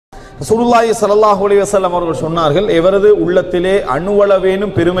ரசூலுல்லாஹி ஸல்லல்லாஹு அலைஹி வஸல்லம் அவர்கள் சொன்னார்கள், எவரது உள்ளத்திலே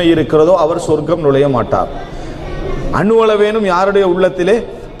அணுவளவேனும் பெருமை இருக்கிறதோ அவர் சொர்க்கம் நுழைய மாட்டார். அணுவளவேனும் யாருடைய உள்ளத்திலே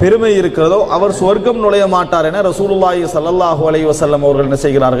பெருமை இருக்கிறதோ அவர் சொர்க்கம் நுழைய மாட்டார் என ரசூலுல்லாஹி ஸல்லல்லாஹு அலைஹி வஸல்லம் அவர்கள் என்ன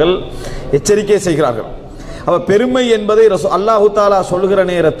செய்கிறார்கள், எச்சரிக்கை செய்கிறார்கள். அப்ப பெருமை என்பதை அல்லாஹு தஆலா சொல்கிற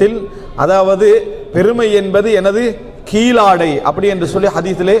நேரத்தில், அதாவது பெருமை என்பது எனது கீழாடை அப்படி என்று சொல்லி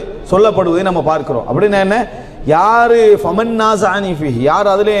ஹதீஸிலே சொல்லப்படுவதை நம்ம பார்க்கிறோம். அப்படின்னா என்ன, யாரு ஃபமன் நாஸஅனி ஃபீஹி, யார்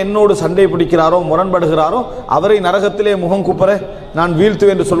அதிலே என்னோடு சண்டை பிடிக்கிறாரோ முரண்படுகிறாரோ அவரை நரகத்திலே முகம் குப்புற நான்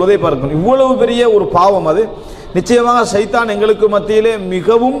வீழ்த்துவேன் என்று சொல்வதை பார்க்கணும். இவ்வளவு பெரிய ஒரு பாவம் அது. நிச்சயமாக சைத்தான் எங்களுக்கு மத்தியிலே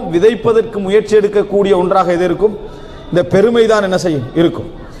மிகவும் விதைப்பதற்கு முயற்சி எடுக்கக்கூடிய ஒன்றாக எது இருக்கும், இந்த பெருமை தான் என்ன செய்யும் இருக்கும்.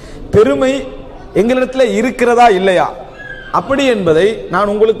 பெருமை எங்களிடத்தில் இருக்கிறதா இல்லையா அப்படி என்பதை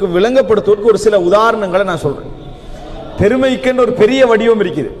நான் உங்களுக்கு விளங்கப்படுத்துவதற்கு ஒரு சில உதாரணங்களை நான் சொல்றேன். பெருமைக்கென்று ஒரு பெரிய வடிவம்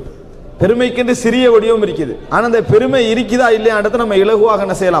இருக்குது, பெருமைக்கென்று சிறிய வடிவம் இருக்குது. ஆனால் அந்த பெருமை இருக்குதா இல்லையா இடத்தை நம்ம இலகுவாக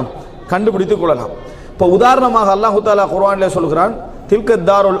என்ன செய்யலாம், கண்டுபிடித்துக் கொள்ளலாம். இப்போ உதாரணமாக அல்லாஹு தஆலா குர்ஆனிலே சொல்கிறான், தில்கத்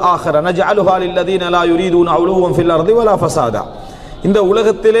தாருல் ஆஹிரா நஜஅலுஹா லில்லதீன லா யுரீதுன உலுவன் ஃபில் அர்தி வலா ஃபஸாதா. இந்த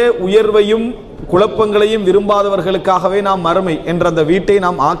உலகத்திலே உயர்வையும் குழப்பங்களையும் விரும்பாதவர்களுக்காகவே நாம் மறுமை என்ற அந்த வீட்டை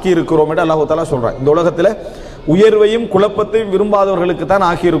நாம் ஆக்கி இருக்கிறோம் என்று அல்லாஹு தஆலா சொல்றான். இந்த உலகத்தில் உயர்வையும் குழப்பத்தையும் விரும்பாதவர்களுக்கு தான்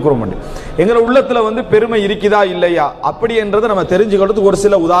ஆக்கி இருக்கிறோம். எங்களோட உள்ளத்துல பெருமை இருக்குதா இல்லையா அப்படி என்றதை நம்ம தெரிஞ்சுக்கிறதுக்கு ஒரு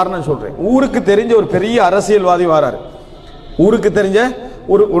சில உதாரணம் சொல்றேன். ஊருக்கு தெரிஞ்ச ஒரு பெரிய அரசியல்வாதி வராரு, ஊருக்கு தெரிஞ்ச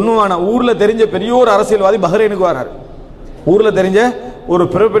ஒரு ஒண்ணுமான ஊர்ல தெரிஞ்ச பெரிய ஒரு அரசியல்வாதி பஹ்ரைனுக்கு வராரு. ஊர்ல தெரிஞ்ச ஒரு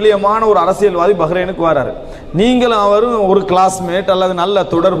பிரபலியமான ஒரு அரசியல்வாதி பஹ்ரைனுக்கு வராரு. நீங்களும் அவரும் ஒரு கிளாஸ்மேட் அல்லது நல்ல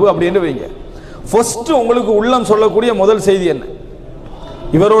தொடர்பு அப்படின்னு வைங்க. ஃபர்ஸ்ட் உங்களுக்கு உள்ளம் சொல்லக்கூடிய முதல் செய்தி என்ன,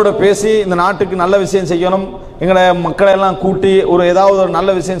 இவரோட பேசி இந்த நாட்டுக்கு நல்ல விஷயம் செய்யணும், எங்களை மக்களை எல்லாம் கூட்டி ஒரு ஏதாவது ஒரு நல்ல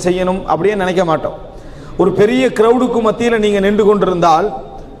விஷயம் செய்யணும் அப்படியே நினைக்க மாட்டோம். ஒரு பெரிய கிரௌடுக்கு மத்தியில் நீங்க நின்று கொண்டிருந்தால்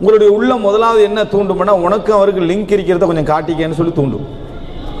உங்களுடைய உள்ளம் முதலாவது என்ன தூண்டும்னா, உனக்கும் அவருக்கு லிங்க் இருக்கிறத கொஞ்சம் காட்டிக்கன்னு சொல்லி தூண்டும்.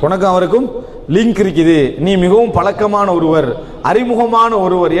 உனக்கும் அவருக்கும் லிங்க் இருக்குது, நீ மிகவும் பழக்கமான ஒருவர், அறிமுகமான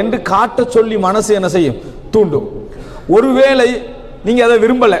ஒருவர் என்று காட்ட சொல்லி மனசு என்ன செய்யும், தூண்டும். ஒருவேளை நீங்க அதை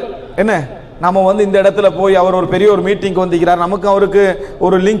விரும்பல, என்ன நம்ம இந்த இடத்துல போய் அவர் ஒரு பெரிய ஒரு மீட்டிங்க்கு வந்திருக்கிறார், நமக்கு அவருக்கு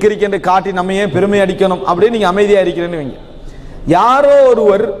ஒரு லிங்க் இருக்குன்னு காட்டி நம்ம ஏன் பெருமை அடிக்கணும் அப்படின்னு நீங்க அமைதியா இருக்கிறேன்னு வைங்க. யாரோ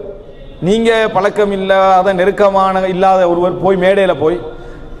ஒருவர் நீங்க பழக்கம் இல்லாத நெருக்கமான இல்லாத ஒருவர் போய் மேடையில போய்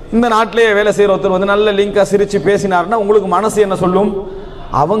இந்த நாட்டிலேயே வேலை செய்யற ஒருத்தர் நல்ல லிங்கா சிரிச்சு பேசினார்னா உங்களுக்கு மனசு என்ன சொல்லும்,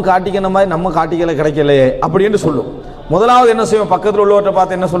 அவன் காட்டிக்கிற மாதிரி நம்ம காட்டிக்கல கிடைக்கலையே அப்படின்னு சொல்லும். முதலாவது என்ன செய்வோம், பக்கத்தில் உள்ளவர்கிட்ட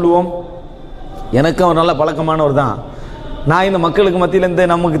பார்த்து என்ன சொல்லுவோம், எனக்கு அவர் நல்ல பழக்கமானவர் தான், நான் இந்த மக்களுக்கு மத்தியில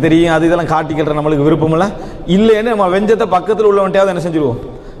நமக்கு தெரியும் அது இதெல்லாம் காட்டிக்கிற நம்மளுக்கு விருப்பம் இல்லை இல்லைன்னு நம்ம வெஞ்சத்தை பக்கத்தில் உள்ளவன்ட்டையாவது என்ன செஞ்சிருவோம்,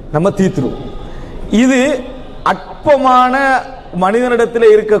 நம்ம தீத்துருவோம். இது அற்பமான மனிதனிடத்தில்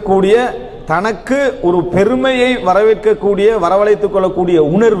இருக்கக்கூடிய தனக்கு ஒரு பெருமையை வரவேற்கக்கூடிய வரவழைத்துக் கொள்ளக்கூடிய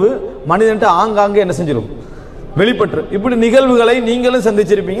உணர்வு மனிதன்ட்ட ஆங்காங்கே என்ன செஞ்சிடும், வெளிப்பற்று. இப்படி நிகழ்வுகளை நீங்களும்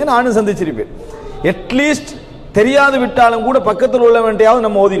சந்திச்சிருப்பீங்க, நானும் சந்திச்சிருப்பேன். அட்லீஸ்ட் தெரியாது விட்டாலும் கூட பக்கத்தில் உள்ளவன்ட்டையாவது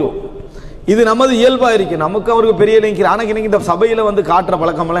நம்ம ஓதிடுவோம். இது நமது இயல்பா இருக்கு, நமக்கு அவருக்கு பெரிய லிங்க். ஆனால் இன்னைக்கு இந்த சபையில காட்டுற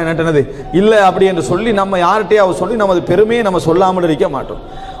பழக்கம் எல்லாம் என்னட்டனது இல்லை அப்படி என்று சொல்லி நம்ம யார்கிட்டையாவது சொல்லி நமது பெருமையை நம்ம சொல்லாமல் இருக்க மாட்டோம்.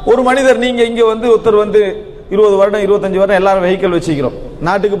 ஒரு மனிதர் நீங்க இங்க ஒருத்தர் 20 வருடம் 25 வருடம் எல்லாரும் வெஹிக்கிள் வச்சுக்கிறோம்,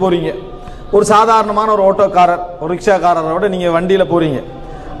 நாட்டுக்கு போறீங்க, ஒரு சாதாரணமான ஒரு ஓட்டோக்காரர் ஒரு ரிக்ஷாக்காரரோட நீங்க வண்டியில போறீங்க.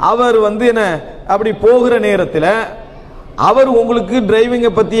 அவர் என்ன அப்படி போகிற நேரத்தில் அவர் உங்களுக்கு டிரைவிங்கை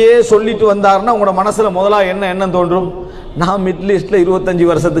பத்தியே சொல்லிட்டு வந்தாருன்னா உங்களோட மனசுல முதலா என்ன எண்ணம் தோன்றும், நான் மிடில் ஈஸ்ட்ல 25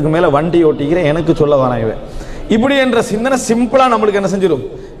 வருஷத்துக்கு மேல வண்டி ஓட்டிக்கிறேன், எனக்கு சொல்ல வராங்க இப்படி என்ற சிந்தனை சிம்பிளா நம்மளுக்கு என்ன செஞ்சிடும்,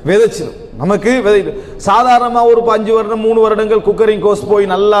 விதைச்சிடும். நமக்கு சாதாரணமா ஒரு 5 வருடம் 3 வருடங்கள் குக்கரிங் கோர்ஸ்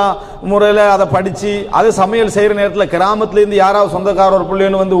போய் நல்லா முறையில் அதை படிச்சு அது சமையல் செய்யற நேரத்தில் கிராமத்துல இருந்து யாராவது சொந்தக்கார ஒரு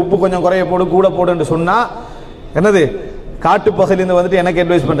பிள்ளைன்னு உப்பு கொஞ்சம் குறைய போடு கூட போடுன்னு சொன்னா என்னது காட்டு பகுதியிலிருந்து எனக்கு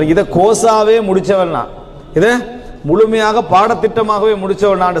அட்வைஸ் பண்றீங்க. இதை கோர்ஸாவே முடிச்சவன்னா, இதை முழுமையாக பாடத்திட்டமாகவே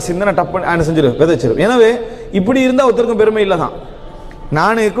முடிச்சவனா சிந்தனை டப்பு செஞ்சிடும், விதைச்சிடும். எனவே இப்படி இருந்தா ஒருத்தருக்கும் பெருமை இல்லதான்,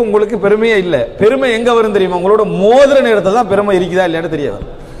 நானுக்கு உங்களுக்கு பெருமையே இல்லை. பெருமை எங்க வரும் தெரியுமா, உங்களோட மோதிர நேரத்தை தான் பெருமை இருக்குதா இல்லையான்னு தெரியாது.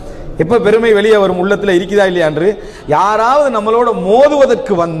 எப்ப பெருமை வெளியே வரும், உள்ளத்துல இருக்குதா இல்லையான்று யாராவது நம்மளோட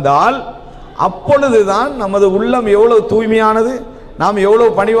மோதுவதற்கு வந்தால் அப்பொழுதுதான் நமது உள்ளம் எவ்வளவு தூய்மையானது, நாம்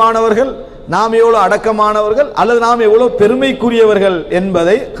எவ்வளவு பணிவானவர்கள், நாம் எவ்வளவு அடக்கமானவர்கள் அல்லது நாம் எவ்வளவு பெருமைக்குரியவர்கள்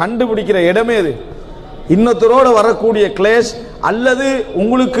என்பதை கண்டுபிடிக்கிற இடமே அது. இன்னொருத்தரோட வரக்கூடிய கிளேஷ் அல்லது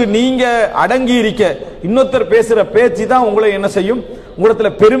உங்களுக்கு நீங்க அடங்கி இருக்க இன்னொருத்தர் பேசுற பேச்சு தான் உங்களை என்ன செய்யும்,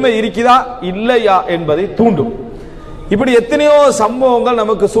 உங்களத்துல பெருமை இருக்குதா இல்லையா என்பதை தூண்டும். இப்படி எத்தனையோ சம்பவங்கள்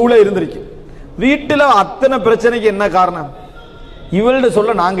நமக்கு சூழ இருந்திருக்கு. வீட்டுல அத்தனை பிரச்சனைக்கு என்ன காரணம், இவள்கிட்ட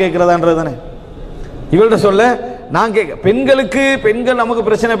சொல்ல நான் கேட்கிறதான்றதானே, இவள்கிட்ட சொல்ல நான் கேட்க. பெண்கள் நமக்கு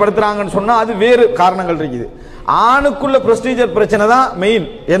பிரச்சனை படுத்துறாங்கன்னு சொன்னா அது வேறு காரணங்கள் இருக்குது. ஆணுக்குள்ள ப்ரொசீஜர் பிரச்சனை தான் மெயின்.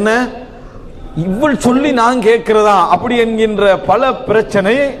 என்ன, இவள் சொல்லி நான் கேட்கிறதா அப்படி என்கின்ற பல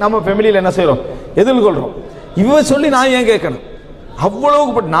பிரச்சனையை நம்ம ஃபேமிலியில் என்ன செய்யறோம், எதிர்கொள்றோம். இவ சொல்லி நான் ஏன் கேட்கணும்,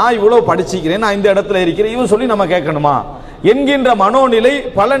 அவ்வளவு நான் இவ்வளவு படிச்சுக்கிறேன், நான் இந்த இடத்துல இருக்கிறேன், இவன் சொல்லி நம்ம கேட்கணுமா என்கின்ற மனோநிலை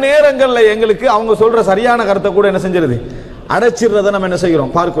பல நேரங்களில் எங்களுக்கு அவங்க சொல்ற சரியான கருத்தை கூட என்ன செஞ்சிருது, அடைச்சிடுறத நம்ம என்ன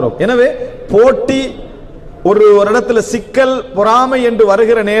செய்கிறோம், பார்க்கிறோம். எனவே போட்டி, ஒரு இடத்துல சிக்கல், பொறாமை என்று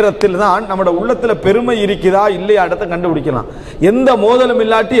வருகிற நேரத்தில் தான் நம்மளோட உள்ளத்துல பெருமை இருக்குதா இல்லையா இடத்த கண்டுபிடிக்கலாம். எந்த மோதலும்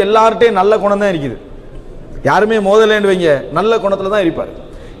இல்லாட்டி எல்லார்ட்டையும் நல்ல குணம் தான் இருக்குது. யாருமே மோதலேன்னு வைங்க, நல்ல குணத்துல தான் இருப்பார்.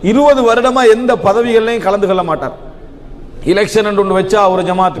 20 வருடமா எந்த பதவிகள்லையும் கலந்து கொள்ள மாட்டார். எலெக்ஷன் ஒன்று வச்சா ஒரு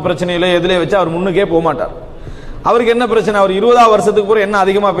ஜமாத்து பிரச்சனையில எதிலே வச்சா அவர் முன்னுக்கே போக மாட்டார். அவருக்கு என்ன பிரச்சனை, அவர் 20ஆம் வருஷத்துக்கு கூட என்ன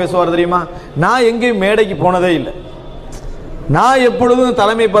அதிகமா பேசுவார் தெரியுமா, நான் எங்கேயும் மேடைக்கு போனதே இல்லை, நான் எப்பொழுதும்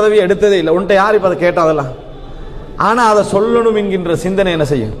தலைமை பதவி எடுத்ததே இல்லை. உன்ட்ட யார் இப்ப அதை கேட்டாதெல்லாம், ஆனா அதை சொல்லணும் என்கின்ற சிந்தனை என்ன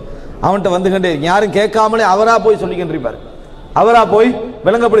செய்யும், அவன்கிட்ட வந்துகிட்டே யாரும் கேட்காமலே அவரா போய் சொல்லிக்கின்றிருப்பார், அவரா போய்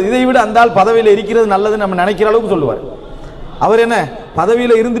விளங்கப்படுது. இதை விட அந்த ஆள் பதவியில் இருக்கிறது நல்லதுன்னு நம்ம நினைக்கிற அளவுக்கு சொல்லுவார். அவர் என்ன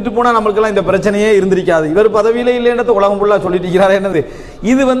பதவியில இருந்துட்டு போனா நம்மளுக்கெல்லாம் இந்த பிரச்சனையே இருந்திருக்காது, இவர் பதவியில இல்லைன்றத உலகம் ஃபுல்லா சொல்லிட்டு இருக்கிறார். என்னது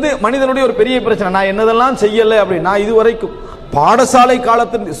இது மனிதனுடைய ஒரு பெரிய பிரச்சனை. நான் என்னதெல்லாம் செய்யலை அப்படின்னு, நான் இதுவரைக்கும் பாடசாலை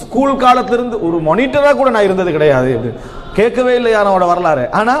காலத்திலிருந்து ஸ்கூல் காலத்திலிருந்து ஒரு மானிட்டரா கூட நான் இருந்தது கிடையாது, கேட்கவே இல்லை யாரோட வரலாறு.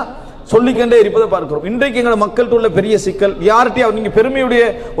 ஆனா சொல்லிக்கொண்டே இருப்பதை பார்க்கிறோம். இன்றைக்கு எங்களோட மக்கள்கிட்ட உள்ள பெரிய சிக்கல், யார்கிட்டயும் நீங்க பெருமையுடைய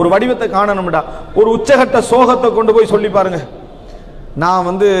ஒரு வடிவத்தை காணணும்டா, ஒரு உச்சகட்ட சோகத்தை கொண்டு போய் சொல்லி பாருங்க. நான்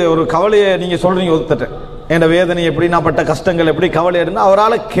ஒரு கவலையை நீங்க சொல்றீங்க ஒத்துட்டேன், என் வேதனை எப்படி, நான் பட்ட கஷ்டங்கள் எப்படி, கவலை இருந்தா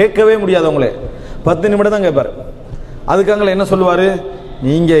அவரால் கேட்கவே முடியாது. அவங்களே 10 நிமிடம் தான் கேட்பாரு. அதுக்காக என்ன சொல்லுவாரு,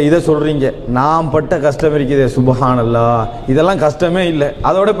 நீங்க இதை சொல்றீங்க, நான் பட்ட கஷ்டம் இருக்குது, சுப்ஹானல்லாஹ், இதெல்லாம் கஷ்டமே இல்லை.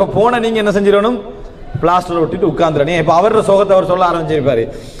 அதோட இப்ப போன நீங்க என்ன செஞ்சிடணும், பிளாஸ்டர் ஒட்டிட்டு உட்கார்ந்துறேன். இப்ப அவரோட சோகத்தை அவர் சொல்ல ஆரம்பிச்சிருப்பாரு.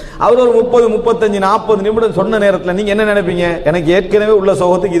 அவர் ஒரு 30, 35, 40 நிமிடம் சொன்ன நேரத்தில் நீங்க என்ன நினைப்பீங்க, எனக்கு ஏற்கனவே உள்ள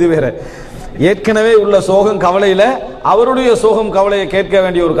சோகத்துக்கு இது வேற, ஏற்கனவே உள்ள சோகம் கவலையில அவருடைய சோகம் கவலையை கேட்க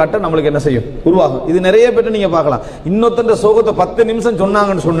வேண்டிய ஒரு கட்டம் நம்மளுக்கு என்ன செய்யும், உருவாகும். இது நிறைய பேர் நீங்க பார்க்கலாம். இன்னொருத்த சோகத்தை 10 நிமிஷம்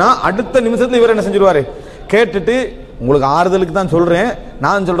சொன்னாங்கன்னு சொன்னா அடுத்த நிமிஷத்துல இவர் என்ன செஞ்சிருவாரு, கேட்டுட்டு உங்களுக்கு ஆறுதலுக்கு தான் சொல்றேன்,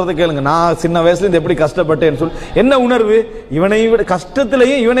 நான் சொல்றதை கேளுங்க, நான் சின்ன வயசுல இருந்து எப்படி கஷ்டப்பட்டேன்னு சொல்லி என்ன உணர்வு, இவனை விட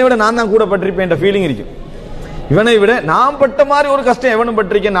கஷ்டத்திலையும் இவனை விட நான் தான் கூட பட்டிருப்பேன் ஃபீலிங் இருக்கு. இவனை விட நான் பட்ட மாதிரி ஒரு கஷ்டம் எவனும்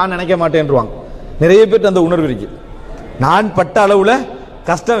பட்டிருக்கேன் நான் நினைக்க மாட்டேன்ருவாங்க. நிறைய பேர் அந்த உணர்வு இருக்கு. நான் பட்ட அளவுல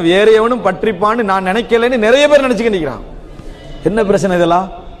கஷ்டம் வேற எவனும் பற்றிப்பான்னு நான் நினைக்கலன்னு நிறைய பேர் நினைச்சுக்க நிற்கிறான். என்ன பிரச்சனை, இதெல்லாம்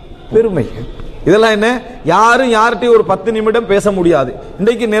பெருமை. இதெல்லாம் என்ன, யாரும் யார்கிட்டையும் ஒரு 10 நிமிடம் பேச முடியாது.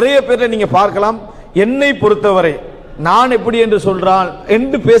 இன்றைக்கு நிறைய பேரை நீங்க பார்க்கலாம், என்னை பொறுத்தவரை நான் எப்படி என்று சொல்றான்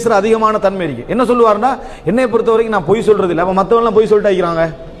என்று பேசுற அதிகமான தன்மை இருக்கு. என்ன சொல்லுவாருன்னா, என்னை பொறுத்தவரைக்கும் நான் பொய் சொல்றது இல்லை, அப்ப மற்றவங்க பொய் சொல்லிட்டு இருக்கிறாங்க.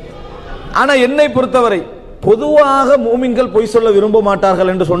 ஆனா என்னை பொறுத்தவரை பொதுவாக மூமின்கள் பொய் சொல்ல விரும்ப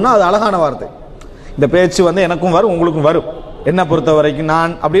மாட்டார்கள் என்று சொன்னா அது அழகான வார்த்தை. இந்த பேச்சு எனக்கும் வரும் உங்களுக்கும் வரும், என்ன பொறுத்த வரைக்கும்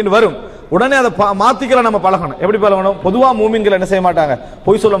நான் அப்படின்னு வரும். உடனே அதை மாத்திக்கல நம்ம பழகணும். எப்படி பழகணும், பொதுவா மூமின்கள் என்ன செய்ய மாட்டாங்க,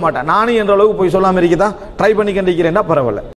 பொய் சொல்ல மாட்டாங்க. நானும் என்ற அளவுக்கு பொய் சொல்லாம இருக்கதான் ட்ரை பண்ணிக்கிட்டு இருக்கிறேன்னா பரவாயில்ல.